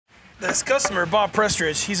This customer, Bob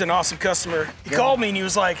Prestridge, he's an awesome customer. He called me and he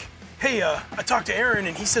was like, hey, I talked to Aaron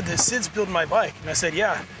and he said that Sid's building my bike. And I said,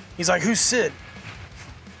 yeah. He's like, who's Sid?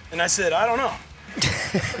 And I said, I don't know.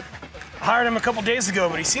 I hired him a couple days ago,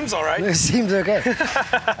 but he seems all right. It seems okay.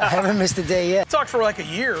 I haven't missed a day yet. Talked for like a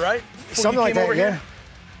year, right? Before Something like that, yeah. Here?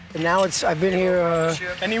 And now I've been here.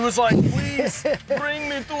 And he was like, please bring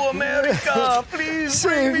me to America. Please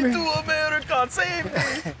bring me to America. Save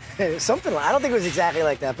me. Something like, I don't think it was exactly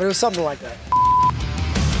like that, but it was something like that.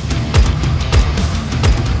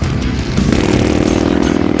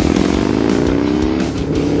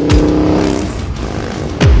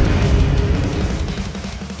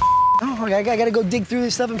 Oh, I gotta go dig through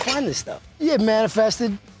this stuff and find this stuff. Yeah,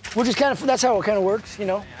 manifested. We're just kind of, that's how it kind of works, you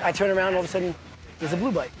know? I turn around, all of a sudden, there's a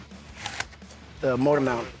blue bike. The motor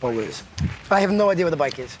mount always. I have no idea what the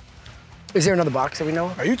bike is. Is there another box that we know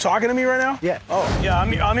of? Are you talking to me right now? Yeah. Oh, yeah,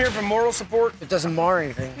 I'm here for moral support. It doesn't mar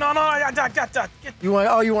anything. No, You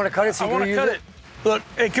want to cut it so you I want to cut it. Look,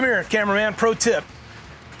 hey, come here, cameraman, pro tip.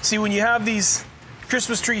 See, when you have these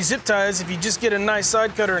Christmas tree zip ties, if you just get a nice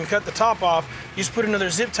side cutter and cut the top off, you just put another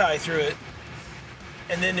zip tie through it.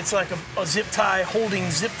 And then it's like a zip tie holding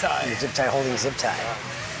zip tie. A zip tie holding zip tie.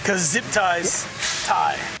 Because zip ties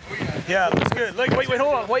tie. Yeah, looks good. Look, wait,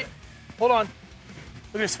 hold on, hold on.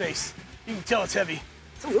 Look at his face. You can tell it's heavy.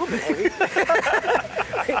 It's a little bit heavy.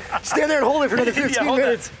 Stand there and hold it for another 15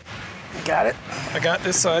 minutes. That. Got it. I got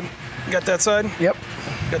this side. You got that side? Yep.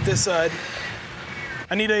 Got this side.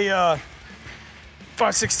 I need a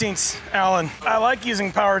 5/16 Allen. I like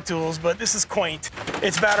using power tools, but this is quaint.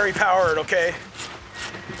 It's battery powered, okay?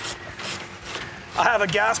 I have a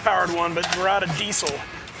gas powered one, but we're out of diesel.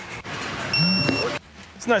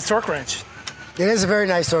 It's a nice torque wrench. It is a very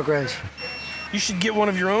nice torque wrench. You should get one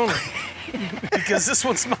of your own because this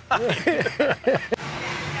one's mine.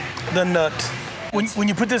 The nut. When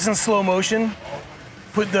you put this in slow motion,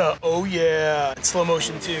 put the oh yeah in slow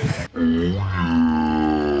motion too.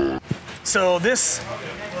 So this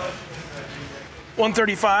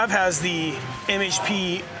 135 has the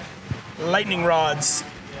MHP lightning rods,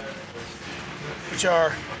 which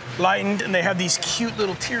are lightened, and they have these cute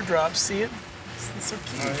little teardrops. See it? It's so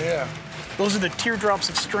cute. Oh yeah. Those are the teardrops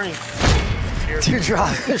of strength.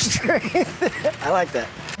 Teardrop of strength. I like that.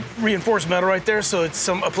 Reinforced metal right there, so it's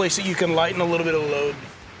a place that you can lighten a little bit of load.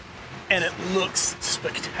 And it looks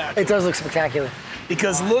spectacular. It does look spectacular.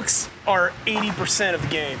 Because looks are 80% of the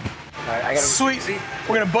game. All right, I gotta Sweet.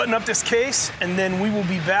 We're gonna button up this case, and then we will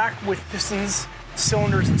be back with pistons,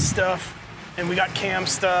 cylinders, and stuff. And we got cam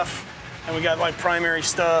stuff, and we got like primary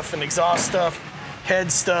stuff, and exhaust stuff, head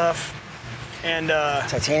stuff, and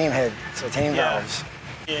titanium head, titanium valves.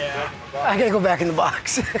 Yeah. I gotta go back in the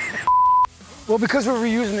box. Well, because we're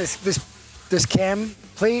reusing this cam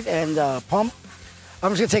plate and pump,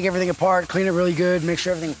 I'm just gonna take everything apart, clean it really good, make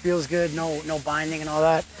sure everything feels good, no binding and all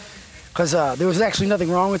that. Because there was actually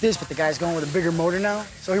nothing wrong with this, but the guy's going with a bigger motor now.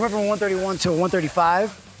 So he went from a 131 to a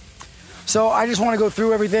 135. So I just want to go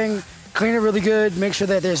through everything, clean it really good, make sure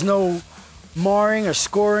that there's no marring or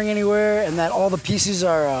scoring anywhere, and that all the pieces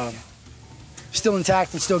are still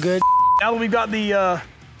intact and still good. Now that we've got the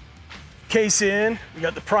case in, we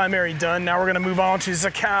got the primary done, now we're gonna move on to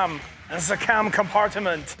the cam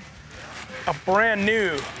compartment. A brand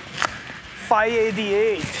new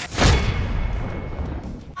 588.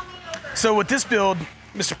 So with this build,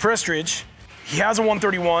 Mr. Prestridge, he has a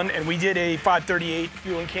 131 and we did a 538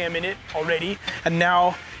 fuel and cam in it already. And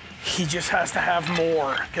now he just has to have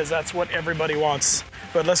more because that's what everybody wants.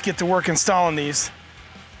 But let's get to work installing these.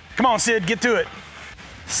 Come on, Sid, get to it.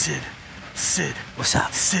 Sid. What's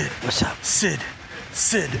up? Sid. What's up? Sid.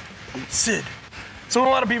 So a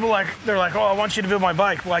lot of people they're like, oh, I want you to build my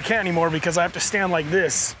bike. Well, I can't anymore because I have to stand like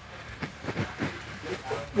this.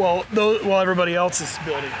 Well, while everybody else is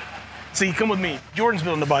building. So you come with me. Jordan's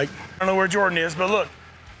building the bike. I don't know where Jordan is, but look.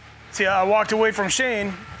 See, I walked away from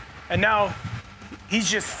Shane, and now he's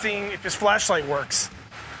just seeing if his flashlight works.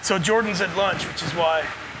 So Jordan's at lunch, which is why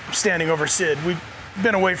I'm standing over Sid. We've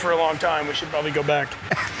been away for a long time. We should probably go back.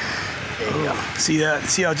 There you go. See that?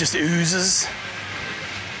 See how it just oozes?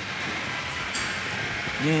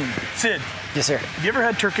 Sid. Yes, sir. Have you ever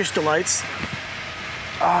had Turkish Delights?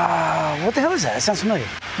 What the hell is that? It sounds familiar.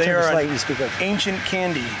 They Turkish are Delight you speak of. ancient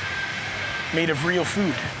candy made of real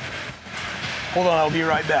food. Hold on, I'll be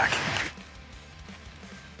right back.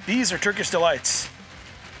 These are Turkish Delights.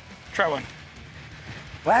 Try one.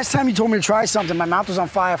 Last time you told me to try something, my mouth was on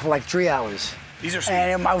fire for like 3 hours. These are sweet.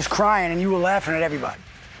 And I was crying and you were laughing at everybody.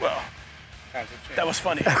 Well, that was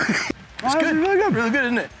funny. It's good. Really good,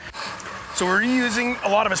 isn't it? So we're reusing a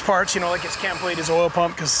lot of his parts, you know, like his cam plate, his oil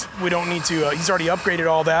pump, because we don't need to, he's already upgraded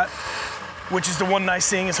all that. which is the one nice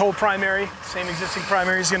thing. His whole primary, same existing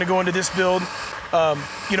primary, is going to go into this build.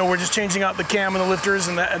 You know, we're just changing out the cam and the lifters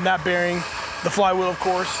and that bearing, the flywheel, of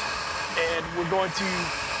course. And we're going to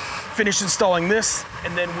finish installing this,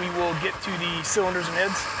 and then we will get to the cylinders and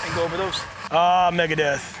heads and go over those.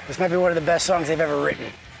 Megadeth. This might be one of the best songs they've ever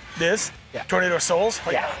written. This? Yeah. Tornado Souls?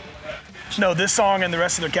 Like, Yeah. No, this song and the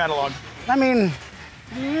rest of their catalog. I mean,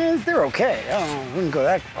 they're okay. I wouldn't go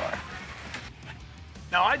that far.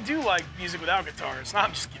 Now, I do like music without guitars. No,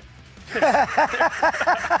 I'm just kidding.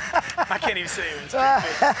 I can't even say it. It's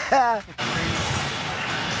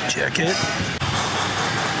Check it.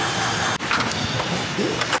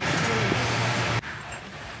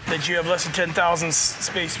 That you have less than 10 thousandths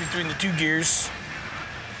space between the two gears.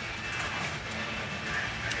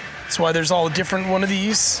 That's why there's all a different one of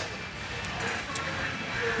these.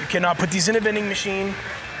 You cannot put these in a vending machine.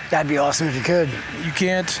 That'd be awesome if you could. You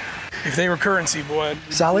can't. If they were currency, boy.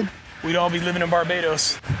 Solid? We'd all be living in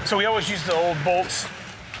Barbados. So we always use the old bolts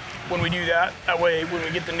when we do that. That way, when we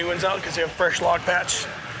get the new ones out, because they have fresh lock patch,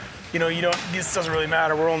 you know, this doesn't really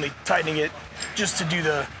matter. We're only tightening it just to do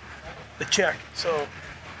the check. So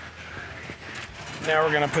now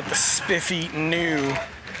we're gonna put the spiffy new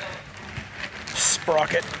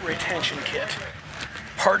sprocket retention kit.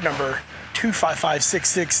 Part number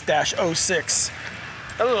 25566-06.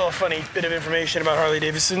 A little funny bit of information about Harley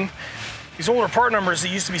Davidson. These older part numbers that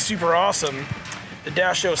used to be super awesome, the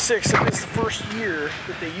 -06, it was the first year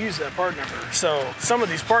that they used that part number. So some of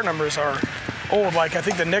these part numbers are old, like I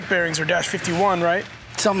think the neck bearings are -51, right?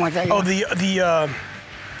 Something like that. Yeah. Oh, the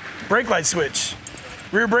brake light switch,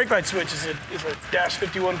 rear brake light switch is a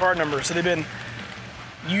 -51 part number. So they've been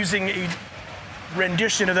using a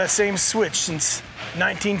rendition of that same switch since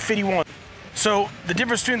 1951. So the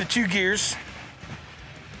difference between the two gears,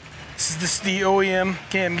 this is the OEM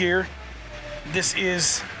cam gear. This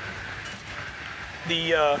is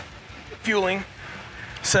the fueling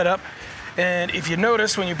setup. And if you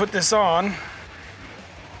notice, when you put this on,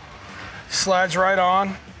 slides right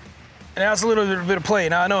on and has a little bit of play.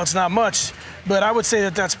 Now I know it's not much, but I would say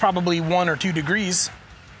that that's probably 1 or 2 degrees.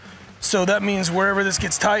 So that means wherever this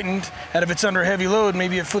gets tightened, and if it's under heavy load,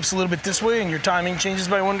 maybe it flips a little bit this way and your timing changes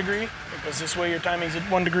by 1 degree, because this way your timing's at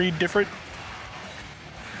 1 degree different.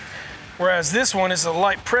 Whereas this one is a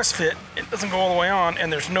light press fit, it doesn't go all the way on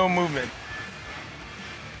and there's no movement.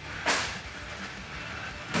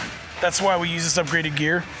 That's why we use this upgraded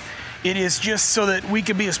gear. It is just so that we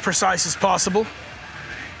can be as precise as possible,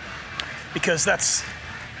 because that's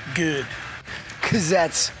good. Because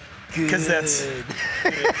that's good. Because that's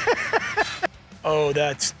good. Oh,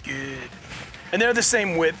 that's good. And they're the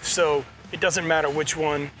same width, so it doesn't matter which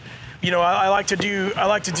one. You know, I like to do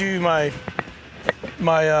my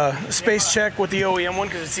space check with the OEM one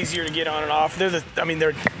because it's easier to get on and off. They're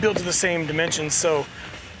built to the same dimensions, so,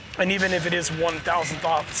 and even if it is 1,000th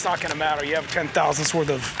off, it's not going to matter. You have 10 thousandths worth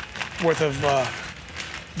of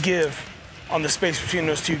give on the space between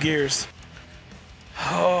those two gears.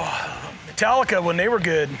 Oh, Metallica when they were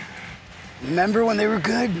good. Remember when they were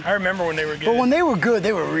good? I remember when they were good. But when they were good,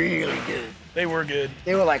 they were really good. They were good.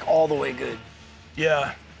 They were like all the way good.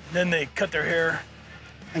 Yeah. Then they cut their hair.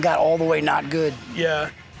 And got all the way not good. Yeah.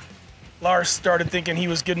 Lars started thinking he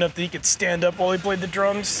was good enough that he could stand up while he played the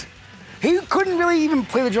drums. He couldn't really even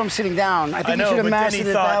play the drums sitting down. I think he should have mastered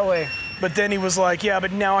it that way. But then he was like, yeah,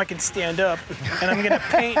 but now I can stand up and I'm gonna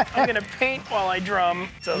paint. I'm gonna paint while I drum.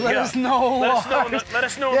 So let us know. Let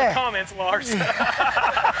us know in the comments, Lars.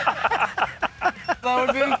 That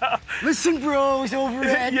would be, listen, bros, over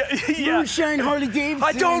at Moonshine Harley Davidson.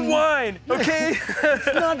 I don't whine, okay?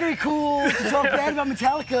 It's not very cool to talk bad about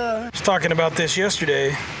Metallica. I was talking about this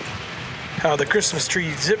yesterday, how the Christmas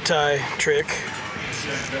tree zip tie trick,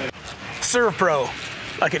 Serve Pro,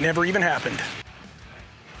 like it never even happened.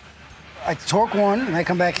 I torque one, and I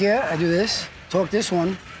come back here, I do this, torque this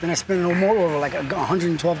one, then I spin it more over like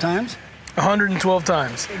 112 times. 112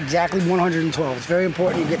 times. Exactly 112. It's very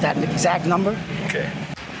important you get that exact number. Okay.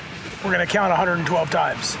 We're gonna count 112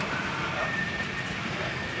 times.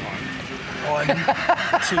 1,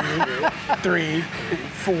 2, 3,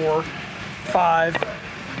 4, 5,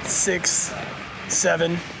 6,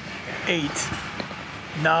 7, 8,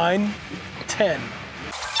 9, 10.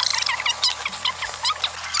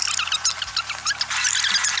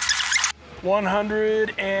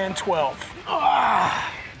 112.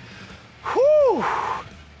 Ah. Whew.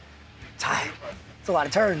 Tight. It's a lot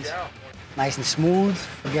of turns. Nice and smooth.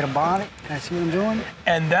 Forget about it. Can I see what I'm doing?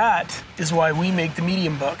 And that is why we make the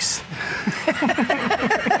medium bucks.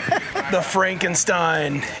 The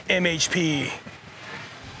Frankenstein MHP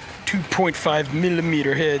 2.5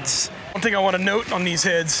 millimeter heads. One thing I want to note on these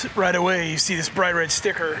heads right away, you see this bright red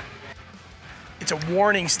sticker. It's a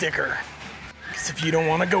warning sticker. Because if you don't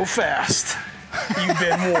want to go fast, you've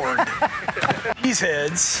been warned. These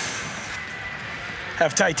heads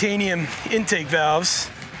have titanium intake valves.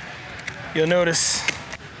 You'll notice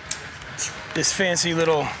this fancy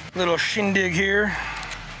little shindig here.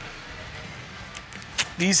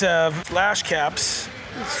 These have lash caps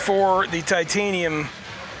for the titanium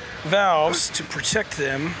valves to protect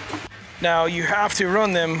them. Now you have to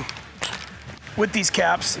run them with these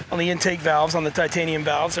caps on the intake valves, on the titanium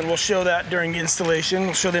valves, and we'll show that during installation.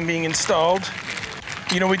 We'll show them being installed.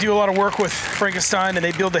 You know, we do a lot of work with Frankenstein, and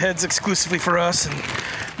they build the heads exclusively for us. And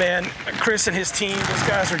man, Chris and his team, those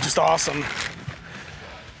guys are just awesome.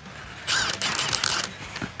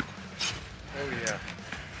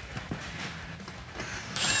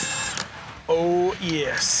 Oh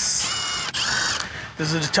yes.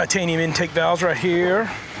 These are the titanium intake valves right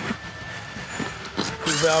here.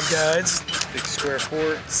 Cool valve guides. Big square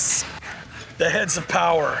ports. The heads of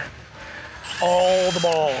power. All the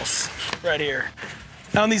balls right here.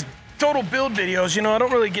 Now in these total build videos, you know, I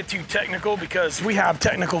don't really get too technical because we have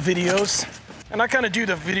technical videos. And I kind of do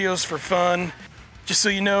the videos for fun. Just so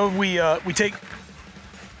you know, we take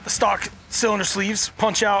the stock cylinder sleeves,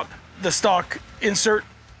 punch out the stock insert,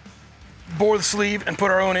 bore the sleeve, and put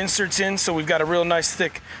our own inserts in, so we've got a real nice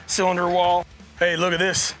thick cylinder wall. Hey, look at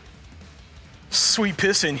this. Sweet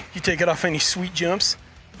piston. You take it off any sweet jumps.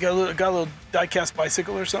 You got a little die-cast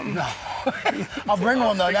bicycle or something? No. I'll bring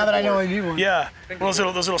one though, now that I know I need one. Yeah, those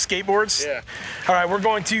little skateboards? Yeah. All right, we're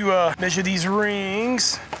going to measure these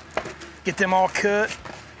rings, get them all cut.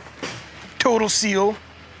 Total seal.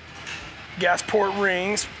 Gas port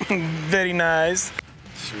rings, very nice.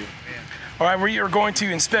 Sweet. All right, we are going to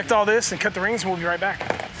inspect all this and cut the rings, and we'll be right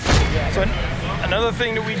back. So another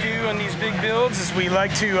thing that we do on these big builds is we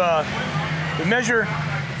like to we measure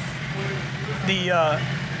the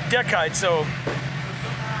deck height. So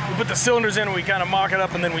we put the cylinders in and we kind of mock it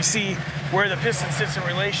up, and then we see where the piston sits in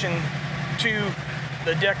relation to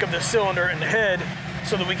the deck of the cylinder and the head,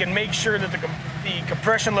 so that we can make sure that the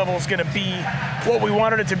compression level is going to be what we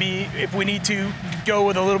wanted it to be if we need to go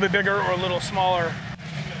with a little bit bigger or a little smaller.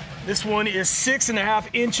 This one is 6.5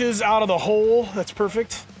 inches out of the hole. That's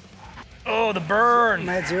perfect. Oh, the burn. Am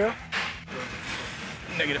I at 0?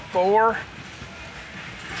 -4.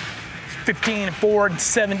 15 and 4 and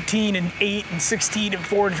 17 and 8 and 16 and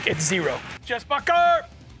 4 and it's 0. Chest bucker.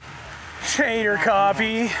 Chainer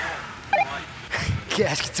copy.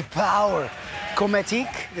 Gaskets of power.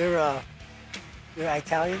 Cometic. They're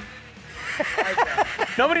Italian.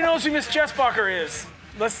 Nobody knows who Miss Chestbucker is.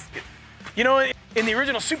 You know, in the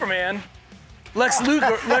original Superman, Lex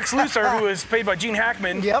Luthor, who is played by Gene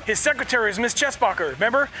Hackman, yep. His secretary is Miss Chestbucker,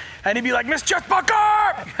 remember? And he'd be like, Miss Chestbucker!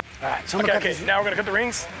 All right, so okay, now we're gonna cut the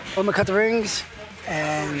rings. I'm gonna cut the rings,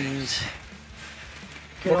 and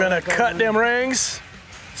we're gonna cut them rings.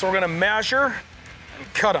 So we're gonna measure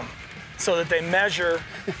and cut them so that they measure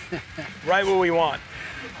right what we want.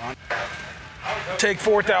 Take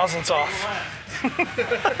 4 thousandths off.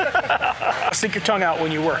 Stick your tongue out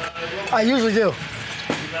when you work. I usually do.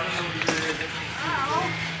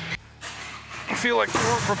 I feel like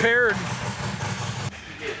we're prepared.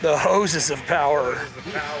 The hoses of power.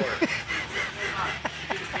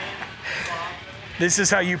 This is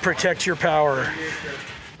how you protect your power.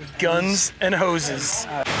 Guns and hoses.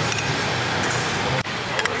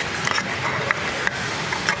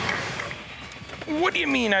 What do you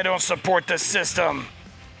mean I don't support this system?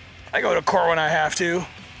 I go to court when I have to.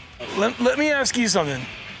 Let me ask you something.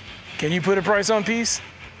 Can you put a price on peace?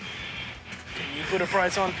 Can you put a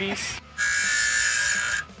price on peace?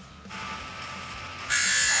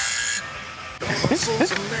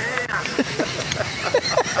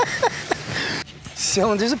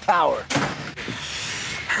 Cylinders of power.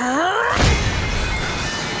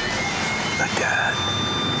 Like that.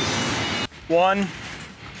 1,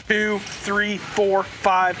 2, 3, 4,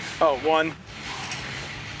 5. Oh, 1,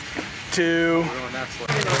 2.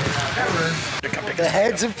 The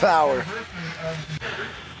heads of power.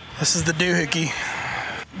 This is the doohickey.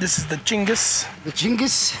 This is the Chingus. The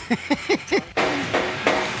Chingus.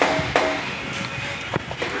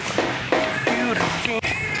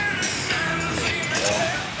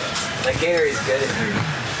 That gainer is good if you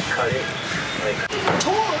cut it.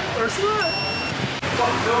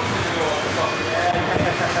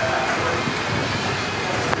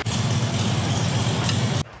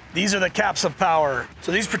 These are the caps of power.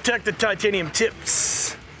 So these protect the titanium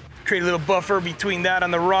tips. Create a little buffer between that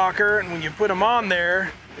and the rocker, and when you put them on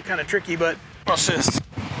there, they're kind of tricky, but watch this.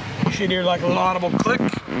 You should hear like a laudable click.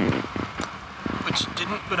 which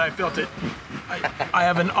didn't, but I felt it. I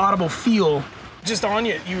have an audible feel just on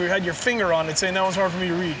you. You had your finger on it saying that was hard for me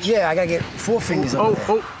to reach. Yeah, I gotta get 4 fingers on it.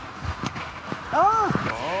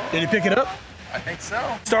 Oh. Did he pick it up? I think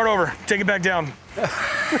so. Start over. Take it back down.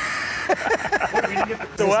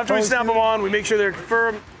 So after we snap them on, we make sure they're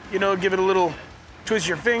firm. You know, give it a little twist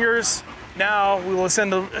your fingers. Now we will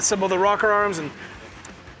assemble the rocker arms, and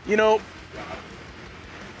you know,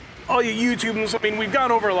 all you YouTubers, I mean, we've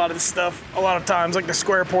gone over a lot of this stuff a lot of times, like the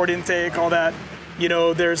square port intake, all that. You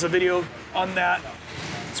know, there's a video on that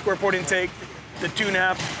square port intake, the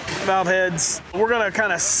 2.5 valve heads. We're gonna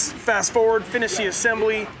kind of fast forward, finish the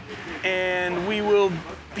assembly, and we will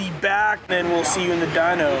be back, and we'll see you in the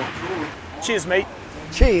dyno. Cheers, mate.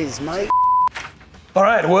 Cheers, mate. All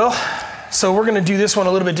right, well, so we're gonna do this one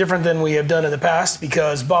a little bit different than we have done in the past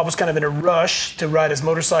because Bob was kind of in a rush to ride his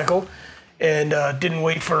motorcycle and didn't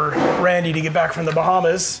wait for Randy to get back from the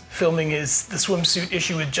Bahamas, filming the swimsuit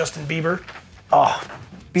issue with Justin Bieber. Oh,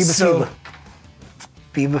 Bieber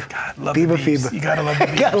fever. God, love Bieber the Biebs. fever. You gotta love the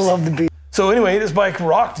Biebs. Gotta love the Bieber. So anyway, this bike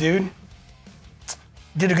rocked, dude.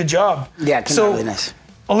 Did a good job. Yeah, it came out really nice.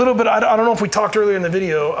 A little bit, I don't know if we talked earlier in the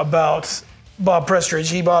video about Bob Prestridge.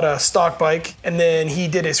 He bought a stock bike and then he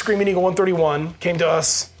did a Screaming Eagle 131, came to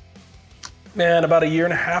us, man, about 1.5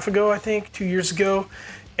 years ago, I think, 2 years ago.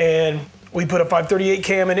 And we put a 538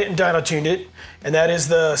 cam in it and dyno tuned it. And that is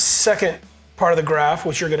the second part of the graph,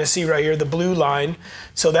 which you're gonna see right here, the blue line.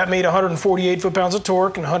 So that made 148 foot-pounds of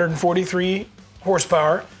torque and 143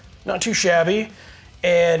 horsepower. Not too shabby.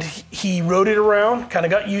 And he rode it around, kind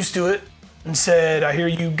of got used to it, and said, I hear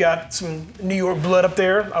you got some New York blood up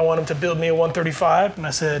there. I want him to build me a 135. And I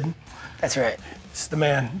said, that's right. This is the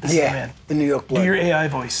man. This is the man. The New York blood. Do your AI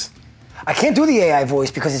voice. I can't do the AI voice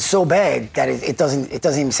because it's so bad that it doesn't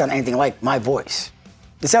even sound anything like my voice.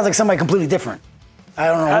 It sounds like somebody completely different. I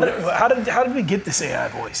don't know. How did we get this AI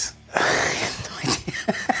voice?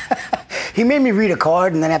 He made me read a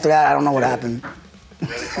card, and then after that, I don't know what happened.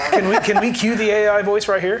 Can we cue the AI voice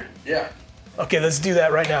right here? Yeah. Okay, let's do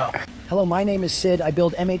that right now. Hello, my name is Sid. I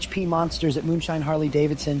build MHP monsters at Moonshine Harley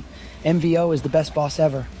Davidson. MVO is the best boss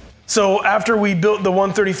ever. So after we built the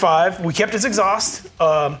 135, we kept its exhaust.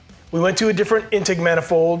 We went to a different intake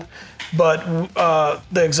manifold, but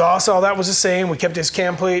the exhaust, all that was the same. We kept his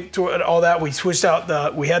cam plate, all that. We switched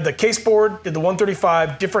out we had the case board, did the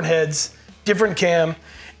 135, different heads, different cam.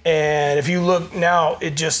 And if you look now,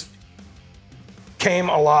 it just came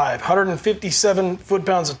alive. 157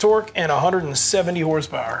 foot-pounds of torque and 170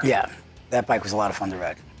 horsepower. Yeah, that bike was a lot of fun to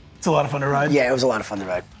ride. It's a lot of fun to ride. Yeah, it was a lot of fun to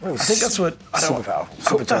ride. I think that's what Super power.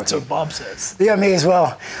 Super that's what Bob says. Yeah, me as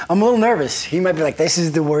well. I'm a little nervous. He might be like, this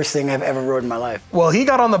is the worst thing I've ever rode in my life. Well, he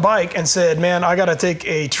got on the bike and said, man, I got to take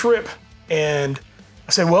a trip. And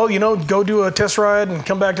I said, well, you know, go do a test ride and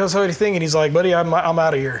come back to us how you think. And he's like, buddy, I'm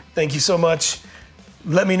out of here. Thank you so much.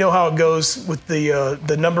 Let me know how it goes with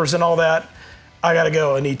the numbers and all that. I got to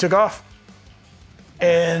go. And he took off.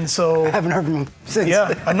 And so... I haven't heard from him since.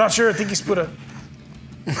 Yeah, I'm not sure. I think he's put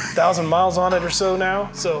 1,000 miles on it or so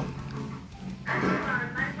now, so.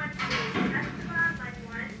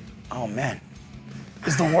 Oh, man.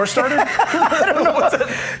 Is the war started? I don't know what's that.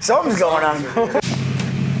 Something's going on.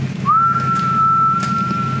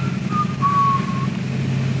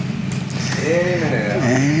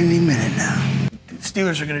 Any minute now.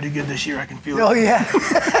 Steelers are going to do good this year. I can feel it. Oh, yeah.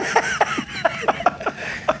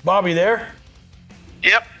 Bobby there?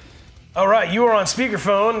 Yep. All right, you are on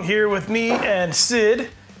speakerphone here with me and Sid.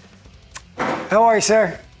 How are you,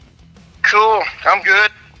 sir? Cool. I'm good.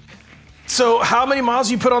 So how many miles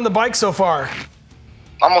you put on the bike so far?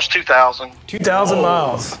 Almost 2,000. 2,000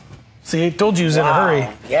 miles. See, I told you he was in a hurry.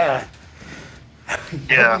 Yeah.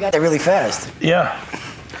 Yeah. You got that really fast. Yeah.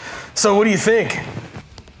 So what do you think?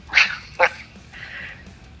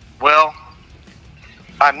 Well,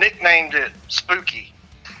 I nicknamed it Spooky.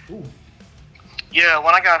 Ooh. Yeah,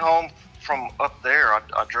 when I got home from up there,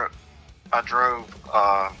 I drove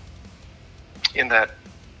in that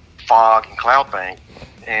fog and cloud bank,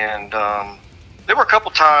 and there were a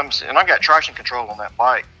couple times, and I got traction control on that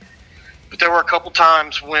bike, but there were a couple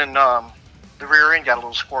times when the rear end got a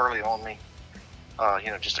little squirrely on me,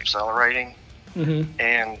 you know, just accelerating,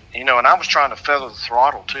 and you know, and I was trying to feather the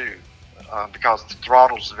throttle too, because the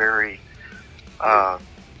throttle's very,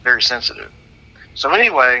 very sensitive. So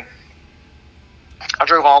anyway, I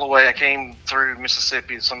drove all the way. I came through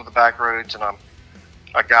Mississippi, some of the back roads, and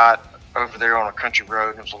I got over there on a country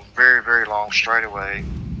road. It was a very, very long straightaway.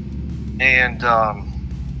 And I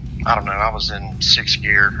don't know, I was in sixth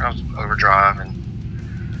gear. I was overdrive, and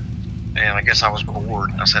I guess I was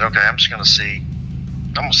bored. I said, okay, I'm gonna see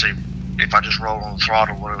if I just roll on the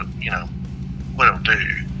throttle, what what it'll do.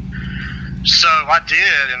 So I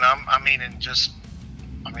did, and I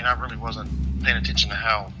really wasn't paying attention to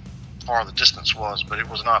how far the distance was, but it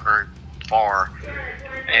was not very far.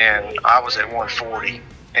 And I was at 140,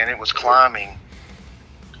 and it was climbing.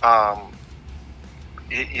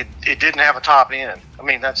 It didn't have a top end. I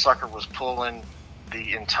mean, that sucker was pulling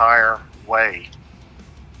the entire way.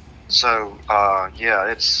 So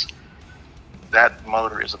that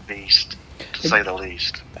motor is a beast, to say the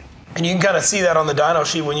least. And you can kind of see that on the dyno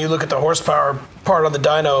sheet when you look at the horsepower part on the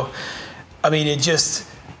dyno. I mean,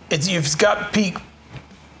 you've got peak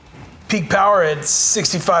power at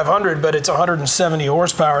 6,500, but it's 170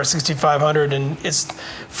 horsepower at 6,500, and it's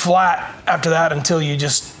flat after that until you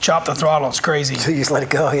just chop the throttle. It's crazy. So you just let it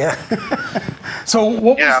go, yeah. So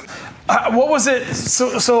what was it?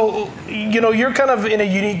 So you're kind of in a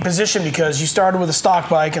unique position because you started with a stock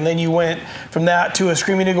bike, and then you went from that to a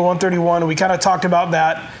Screaming Eagle 131. We kind of talked about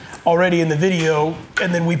that already in the video,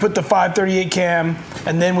 and then we put the 538 cam,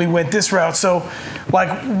 and then we went this route. So,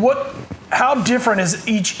 how different has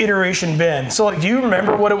each iteration been? So, do you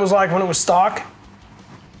remember what it was like when it was stock?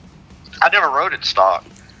 I never rode it stock.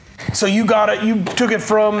 So you took it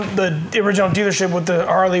from the original dealership with the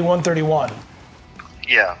Harley 131.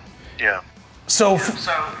 Yeah. So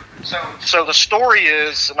the story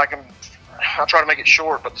is, and I'll try to make it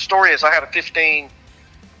short, but the story is I had a 15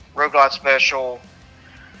 Road Glide Special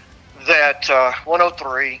that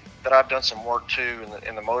 103 that I've done some work to,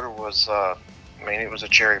 and the motor was, it was a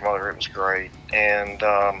cherry motor. It was great, and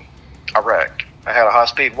I wrecked. I had a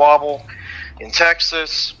high-speed wobble in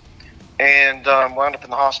Texas, and wound up in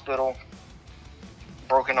the hospital.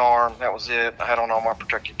 Broken arm. That was it. I had on all my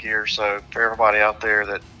protective gear. So for everybody out there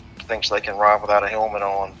that thinks they can ride without a helmet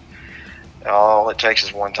on, all it takes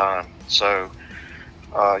is one time. So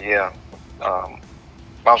I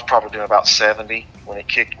was probably doing about 70 when it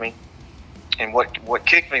kicked me. And what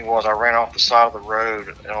kicked me was I ran off the side of the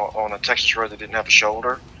road on a Texas road that didn't have a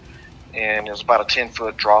shoulder, and it was about a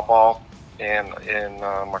 10-foot drop off, and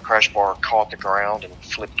my crash bar caught the ground and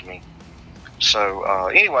flipped me. So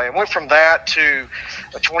anyway, I went from that to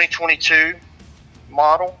a 2022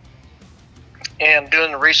 model, and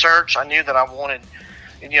doing the research, I knew that I wanted,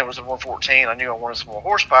 and it was a 114. I knew I wanted some more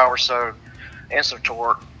horsepower, and some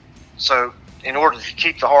torque. So in order to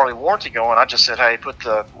keep the Harley warranty going, I just said, hey, put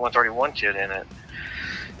the 131 kit in it.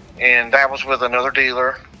 And that was with another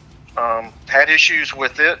dealer. Had issues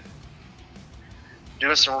with it.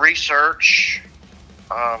 Doing some research.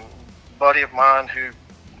 Buddy of mine who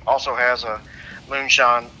also has a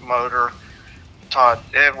Moonshine motor, Todd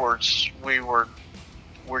Edwards, we're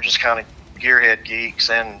just kind of gearhead geeks,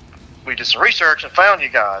 and we did some research and found you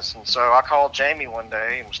guys. And so I called Jamie one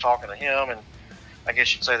day and was talking to him, and I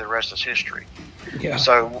guess you'd say the rest is history. Yeah.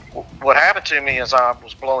 So what happened to me is I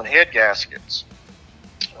was blowing head gaskets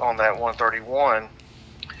on that 131,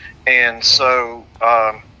 and so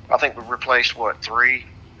I think we replaced three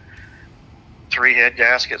head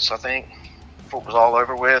gaskets, I think, before it was all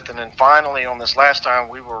over with. And then finally, on this last time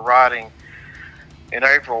we were riding in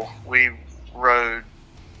April, we rode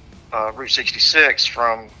Route 66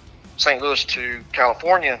 from St. Louis to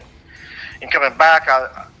California, and coming back,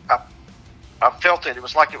 I felt it. It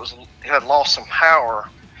was like it had lost some power.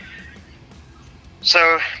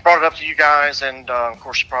 So brought it up to you guys, and of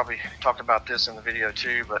course you probably talked about this in the video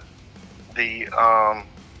too. But the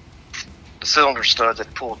cylinder studs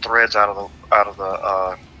had pulled threads out of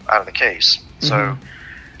the case. Mm-hmm. So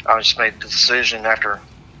I just made the decision after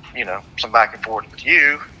some back and forth with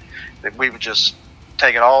you that we would just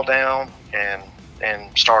take it all down and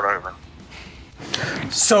start over.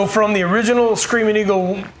 So from the original Screaming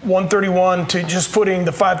Eagle 131 to just putting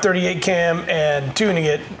the 538 cam and tuning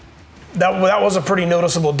it, that was a pretty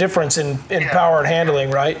noticeable difference in power and handling,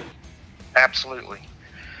 right? Absolutely.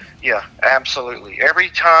 Yeah, absolutely. Every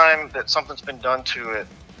time that something's been done to it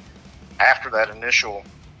after that initial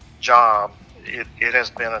job, it has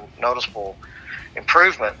been a noticeable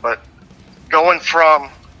improvement. But going from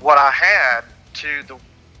what I had to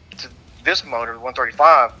this motor, the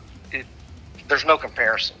 135, there's no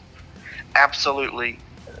comparison. Absolutely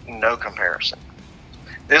no comparison.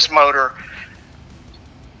 This motor,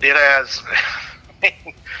 it has,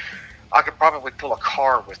 I could probably pull a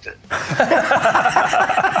car with it.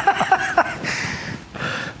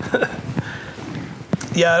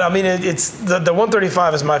 Yeah, I mean, it's the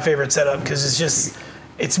 135 is my favorite setup because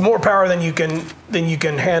it's more power than you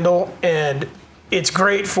can handle, and it's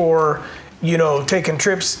great for taking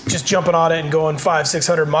trips, just jumping on it and going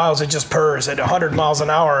 500-600 miles. It just purrs at 100 miles an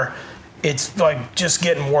hour. It's like just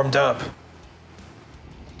getting warmed up.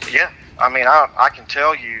 Yeah, I mean, I can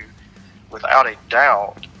tell you without a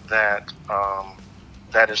doubt that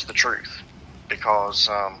that is the truth, because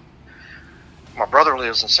my brother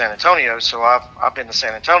lives in San Antonio, so I've been to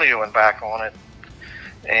San Antonio and back on it,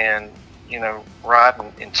 and you know,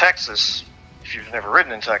 riding in Texas. If you've never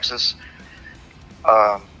ridden in Texas,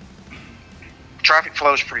 traffic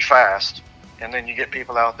flows pretty fast, and then you get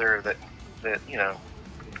people out there that you know,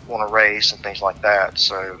 want to race and things like that.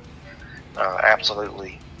 So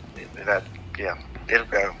absolutely, it'll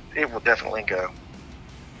go. It will definitely go.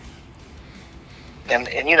 And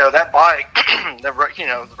you know, that bike, the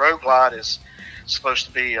Road Glide is supposed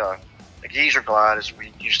to be a geezer glide, as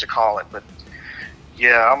we used to call it. But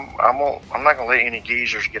yeah, I'm not gonna let any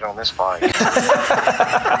geezers get on this bike.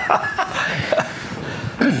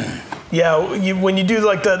 Yeah, when you do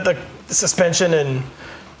like the suspension and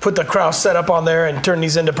put the Kraus setup on there and turn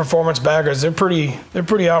these into performance baggers, they're pretty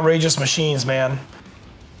outrageous machines, man.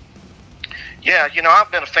 Yeah, you know,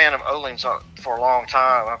 I've been a fan of Ohlins for a long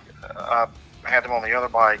time. I've had them on the other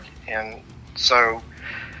bike, and so,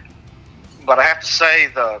 but I have to say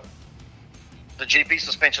the GP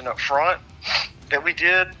suspension up front that we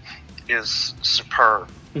did is superb.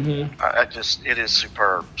 Mm-hmm. It is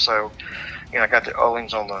superb. So, you know, I got the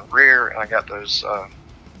Ohlins on the rear, and I got those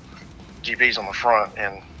GPs on the front,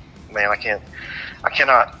 and man, I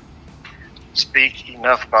cannot speak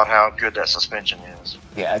enough about how good that suspension is.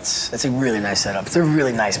 Yeah, it's a really nice setup. It's a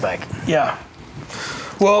really nice bike. Yeah.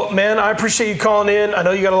 Well, man, I appreciate you calling in. I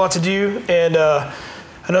know you got a lot to do, and I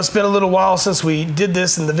know it's been a little while since we did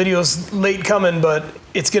this, and the video's late coming, but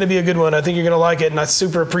it's going to be a good one. I think you're going to like it, and I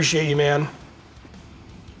super appreciate you, man.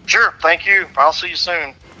 Sure, thank you. I'll see you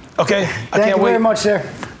soon. Okay, Thank you very much, sir.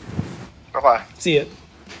 Bye-bye. See you.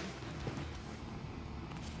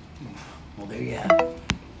 Well, there you have it.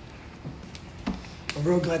 A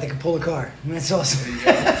Road Glide that can pull a car. I mean, that's awesome.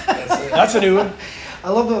 That's a new one. I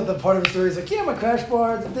love the part of the story. He's like, yeah, my crash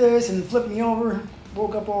bar did this and flipped me over,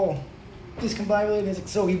 woke up all discombobulated. He's like,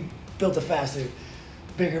 so he built a faster,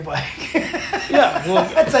 bigger bike. Yeah, well,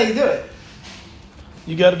 that's how you do it.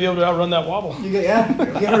 You got to be able to outrun that wobble. You gotta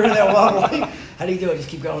run that wobble. How do you do it? Just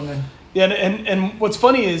keep going, man. Yeah, and what's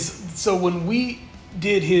funny is, so when we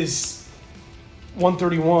did his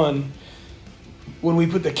 131, when we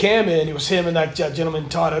put the cam in, it was him and that gentleman,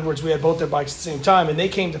 Todd Edwards. We had both their bikes at the same time, and they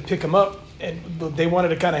came to pick him up, and they wanted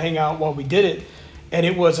to kind of hang out while we did it. And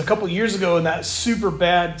it was a couple years ago in that super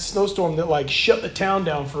bad snowstorm that like shut the town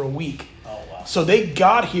down for a week. Oh, wow. So they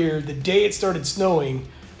got here the day it started snowing,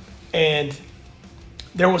 and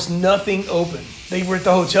there was nothing open. They were at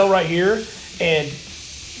the hotel right here, and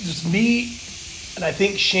just me and I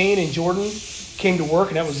think Shane and Jordan came to work,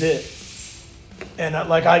 and that was it. And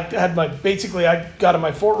I got in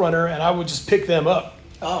my Fort Runner, and I would just pick them up.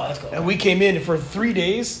 Oh, that's cool. And we came in, and for 3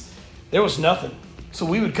 days, there was nothing. So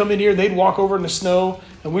we would come in here, they'd walk over in the snow,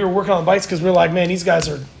 and we were working on the bikes because we were like, man, these guys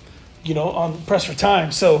are, you know, on press for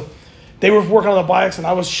time. So they were working on the bikes, and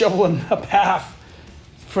I was shoveling a path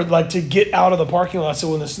for like to get out of the parking lot. So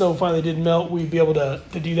when the snow finally did melt, we'd be able to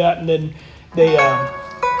do that. And then they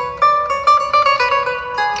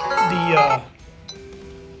the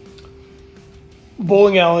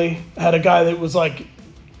bowling alley had a guy that was like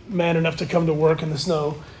man enough to come to work in the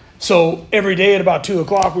snow. So every day at about 2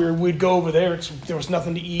 o'clock, we'd go over there. There was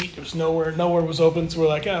nothing to eat. There was nowhere was open. So we're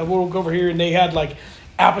like, yeah, we'll go over here. And they had like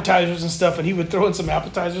appetizers and stuff. And he would throw in some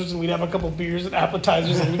appetizers, and we'd have a couple beers and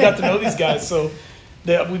appetizers. And we got to know these guys. So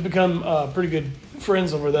we've become pretty good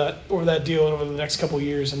friends over that deal and over the next couple of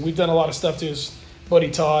years. And we've done a lot of stuff to his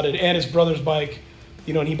buddy Todd and his brother's bike.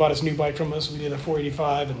 You know, and he bought his new bike from us. We did a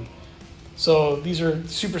 485, and so these are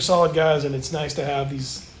super solid guys, and it's nice to have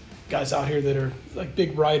these guys out here that are like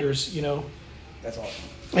big riders, you know. That's awesome.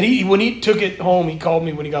 And when he took it home, he called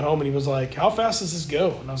me when he got home, and he was like, "How fast does this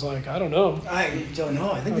go?" And I was like, "I don't know." I don't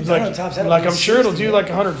know. I think the like, tops I'm sure it'll do like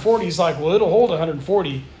 140. He's like, "Well, it'll hold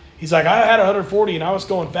 140." He's like, "I had 140 and I was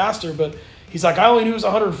going faster, but." He's like, I only knew it was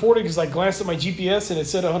 140 because I glanced at my GPS and it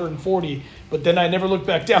said 140, but then I never looked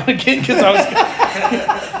back down again because I was.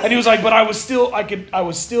 And he was like, but I was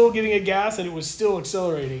still giving it gas and it was still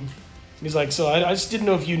accelerating. And he's like, so I just didn't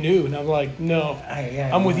know if you knew. And I'm like, no,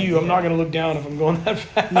 I'm with you. I'm not going to look down if I'm going that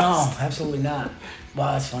fast. No, absolutely not.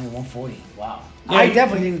 Wow, that's funny. 140. Wow. Yeah, I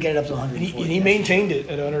definitely didn't get it up to 140. And he maintained it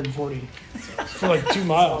at 140 for like 2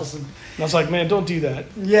 miles. Awesome. And I was like, man, don't do that.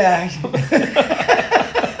 Yeah.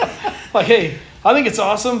 Like, hey, I think it's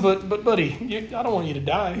awesome, but buddy, I don't want you to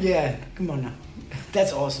die. Yeah, come on now.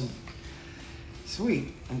 That's awesome.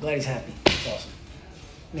 Sweet. I'm glad he's happy. That's awesome.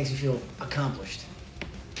 Makes me feel accomplished.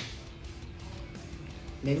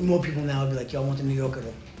 Maybe more people now would be like, yo, I want the New Yorker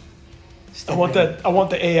to I want that. I want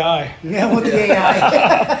the AI. Yeah, I want the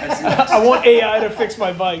AI. I want AI to fix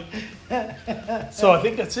my bike. So I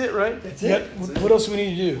think that's it, right? That's You it. got- what else do we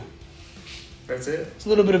need to do? That's it. It's a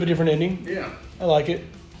little bit of a different ending. Yeah. I like it.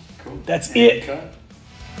 Cool. That's And it. cut.